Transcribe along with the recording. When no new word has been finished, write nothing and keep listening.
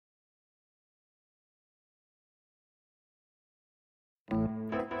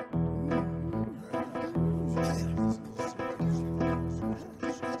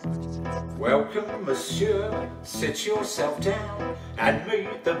Welcome, monsieur, sit yourself down and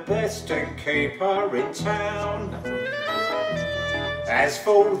meet the best innkeeper in town. As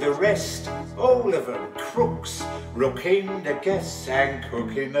for the rest, all of them crooks, rooking the guests and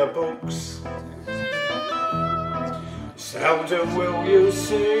cooking the books. Seldom will you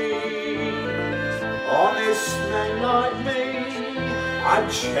see honest men like me, a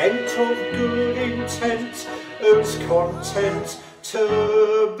gent of good intent, who's content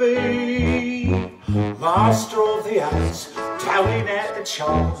to be master of the house, towing at the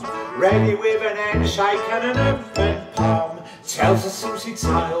charm, ready with an handshake and an open palm. Tells a saucy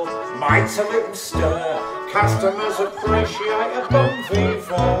tale, makes a little stir, customers appreciate a bon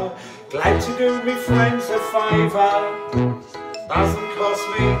vivant. Glad to do me friends a favour, doesn't cost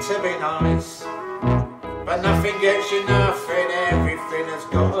me to be nice, but nothing gets you nothing, everything has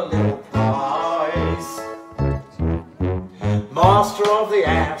got a little price. Master of the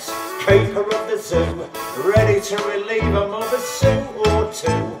house, keeper of the zoo, ready to relieve them of a suit or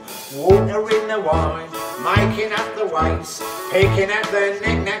two. Water in the wine, making up the weights, picking up their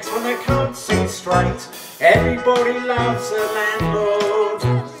knickknacks when they can't see straight. Everybody loves a landlord,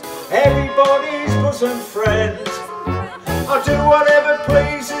 everybody's bosom friend. I'll do whatever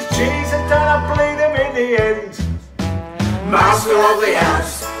pleases Jesus, and I'll bleed him in the end. Master of the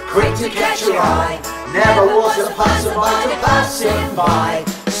house, quick to catch your eye, never was a passerby to pass him by.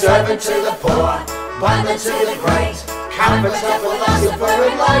 Servant to the poor, butler to the great, comforter, philosopher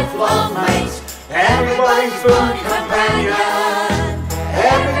and lifelong mate. Everybody's boon companion,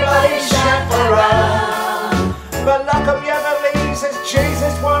 everybody's chaperone. But luck up your believes as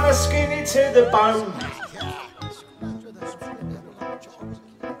Jesus wanna skinny to the bone.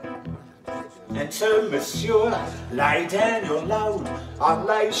 Enter monsieur, lay down your load,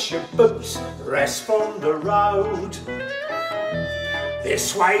 unlace your boots, rest from the road.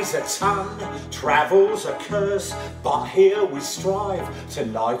 This weighs a ton, travel's a curse, but here we strive to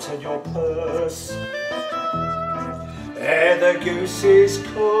lighten your purse. Ere the goose is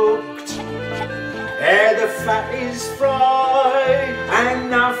cooked, ere the fat is fried, and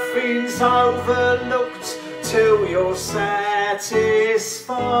nothing's overlooked till you're satisfied.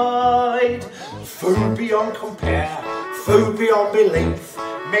 Food beyond compare, food beyond belief,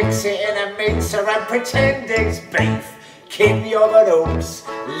 mix it in a mixer and pretend it's beef. Kidney of an horse,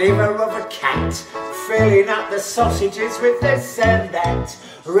 liver of a cat, filling up the sausages with this and that.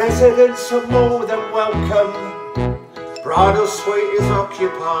 Residents are more than welcome, bridal suite is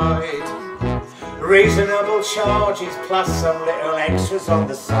occupied. Reasonable charges plus some little extras on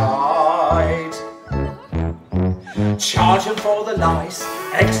the side. Charging for the lice,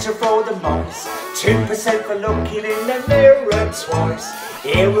 extra for the mice, 2% for looking in the mirror twice.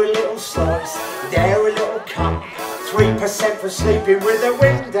 Here a little slice, there a little cut, 3% for sleeping with the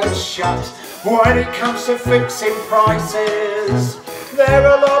windows shut. When it comes to fixing prices, there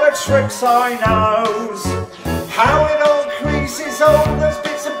are a lot of tricks I knows. How it all creases, all those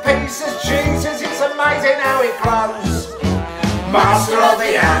bits and pieces, Jesus, it's amazing how it grows. Master of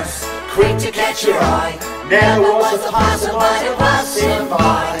the house, quick to catch your eye, never was a passerby to pass him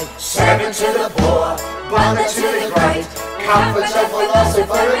by. Servant to the poor, butler to the great, comforter,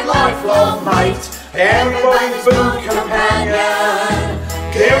 philosopher and lifelong mate. Everybody's boon companion,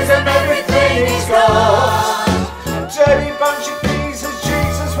 gives him everything he's got. Dirty bunch of geezers,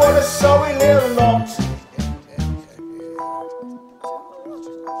 Jesus, what a sorry little lot.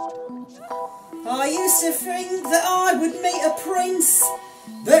 I used to think that I would meet a prince,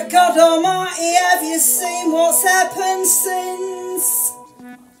 but God Almighty, have you seen what's happened since?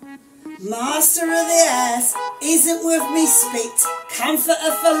 Master of the house isn't with me spit,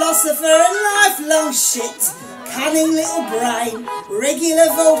 comforter, philosopher and lifelong shit. Cunning little brain, regular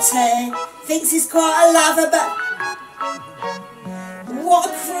Voltaire, thinks he's quite a lover, but what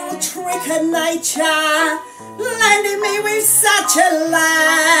a cruel trick of nature, landing me with such a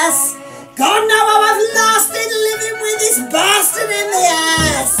lass. God know how I've lasted living with this bastard in the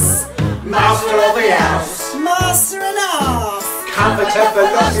ass. Master of the house, master and half, comforter,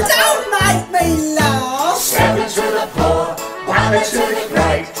 philosopher, don't make me laugh. Servant to the poor, butler to the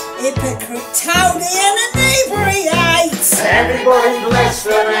great, hypocrite, toady and inebriate. Everybody bless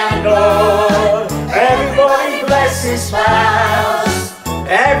the landlord, everybody bless his spouse.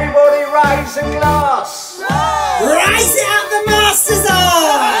 Everybody raise a glass, raise it up the master's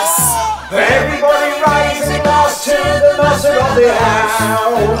arse. Everybody raise a glass to the master of the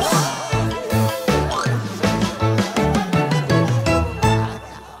house.